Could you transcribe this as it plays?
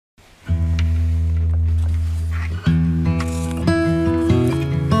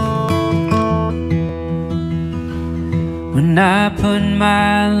When I put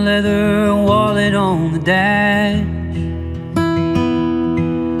my leather wallet on the dash,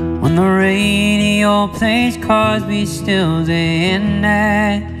 when the radio plays Crosby, Stills and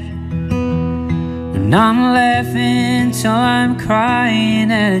Nash, when I'm laughing till I'm crying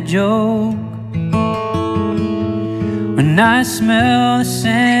at a joke, when I smell the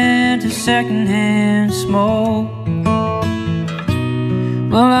scent of secondhand smoke,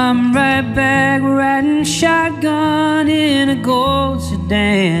 well, I'm right back riding shotgun in a gold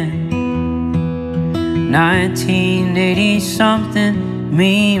sedan. 1980-something,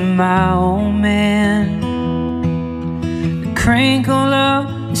 me and my old man. The crinkle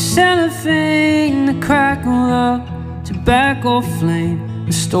of the cellophane, the crackle of tobacco flame,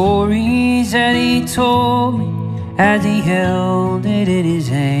 the stories that he told me as he held it in his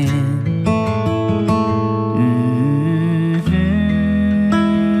hand.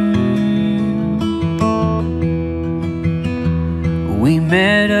 We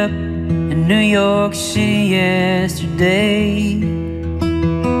met up in New York City yesterday.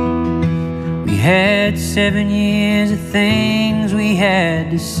 We had 7 years of things we had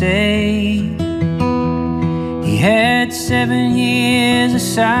to say. He had 7 years of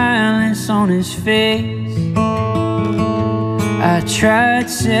silence on his face. I tried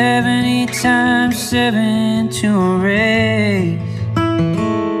 70 times 7 to erase.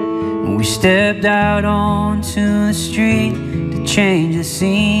 We stepped out onto the street to change the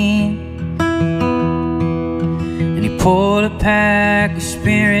scene, and he pulled a pack of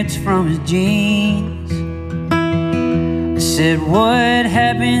spirits from his jeans. I said, what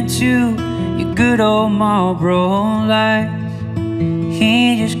happened to your good old Marlboro lights?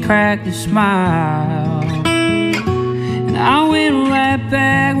 He just cracked a smile, and I went right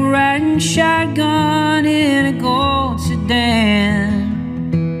back riding shotgun in a gold sedan.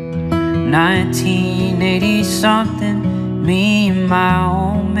 1980-something, me and my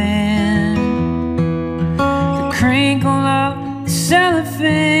old man. The crinkle of the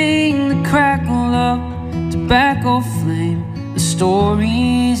cellophane, the crackle of tobacco flame, the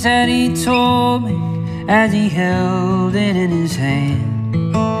stories that he told me as he held it in his hand.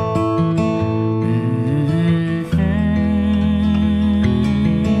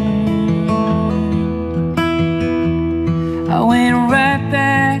 I went right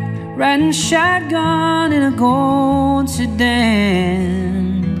back riding shotgun in a gold sedan.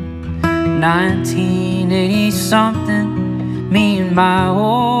 1980-something, me and my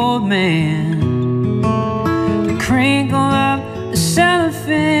old man. The crinkle of the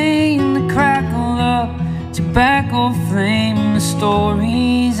cellophane, the crackle of tobacco flame, the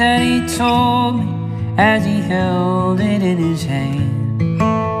stories that he told me as he held it in his hand.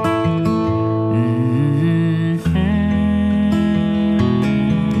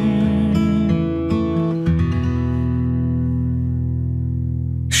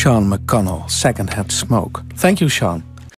 Shaun McConnell, Secondhand Smoke. Thank you, Shaun.